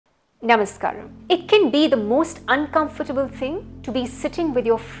Namaskaram. It can be the most uncomfortable thing to be sitting with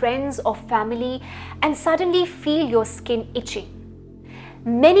your friends or family and suddenly feel your skin itching.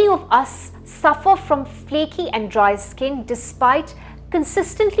 Many of us suffer from flaky and dry skin despite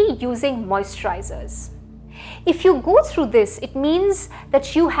consistently using moisturizers. If you go through this, it means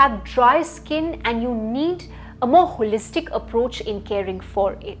that you have dry skin and you need a more holistic approach in caring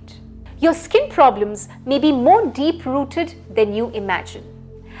for it. Your skin problems may be more deep-rooted than you imagine.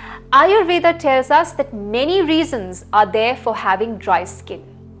 Ayurveda tells us that many reasons are there for having dry skin.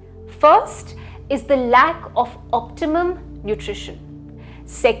 First is the lack of optimum nutrition.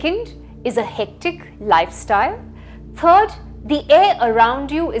 Second is a hectic lifestyle. Third, the air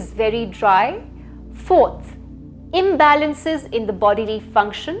around you is very dry. Fourth, imbalances in the bodily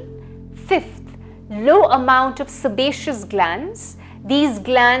function. Fifth, low amount of sebaceous glands. These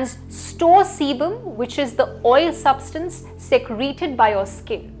glands store sebum, which is the oil substance secreted by your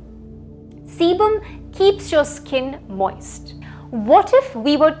skin. Sebum keeps your skin moist. What if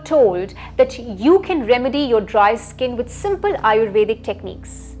we were told that you can remedy your dry skin with simple Ayurvedic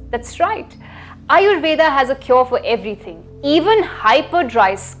techniques? That's right. Ayurveda has a cure for everything, even hyper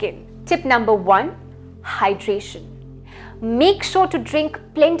dry skin. Tip number 1, hydration. Make sure to drink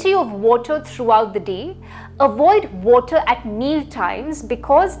plenty of water throughout the day. Avoid water at meal times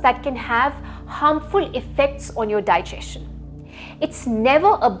because that can have harmful effects on your digestion. It's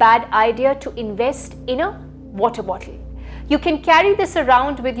never a bad idea to invest in a water bottle. You can carry this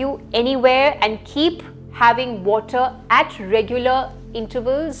around with you anywhere and keep having water at regular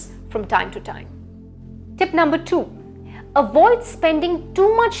intervals from time to time. Tip number 2, avoid spending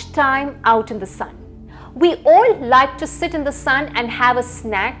too much time out in the sun. We all like to sit in the sun and have a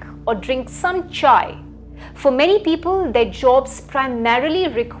snack or drink some chai. For many people, their jobs primarily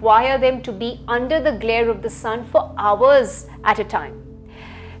require them to be under the glare of the sun for hours at a time.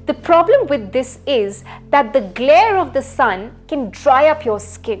 The problem with this is that the glare of the sun can dry up your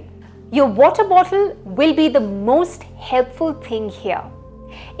skin. Your water bottle will be the most helpful thing here.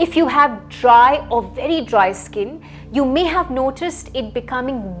 If you have dry or very dry skin, you may have noticed it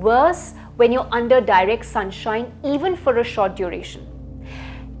becoming worse when you're under direct sunshine, even for a short duration.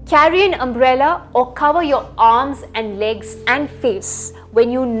 Carry an umbrella or cover your arms and legs and face when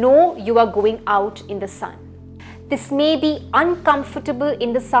you know you are going out in the sun. This may be uncomfortable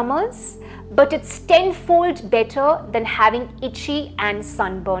in the summers, but it's tenfold better than having itchy and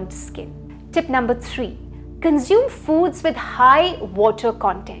sunburnt skin. Tip number 3, consume foods with high water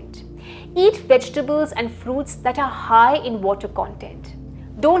content. Eat vegetables and fruits that are high in water content.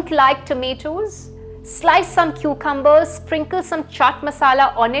 Don't like tomatoes? Slice some cucumbers, sprinkle some chaat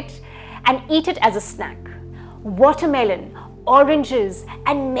masala on it and eat it as a snack. Watermelon, oranges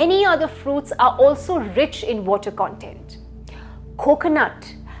and many other fruits are also rich in water content.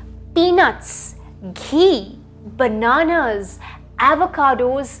 Coconut, peanuts, ghee, bananas,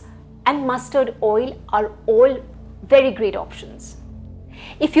 avocados and mustard oil are all very great options.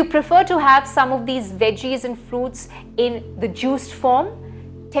 If you prefer to have some of these veggies and fruits in the juiced form,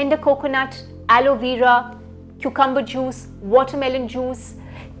 tender coconut, aloe vera, cucumber juice, watermelon juice,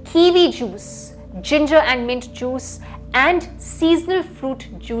 kiwi juice, ginger and mint juice, and seasonal fruit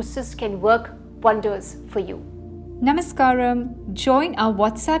juices can work wonders for you. Namaskaram. Join our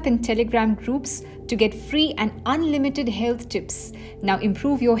WhatsApp and Telegram groups to get free and unlimited health tips. Now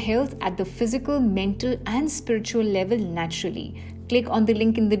improve your health at the physical, mental, and spiritual level naturally. Click on the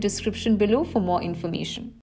link in the description below for more information.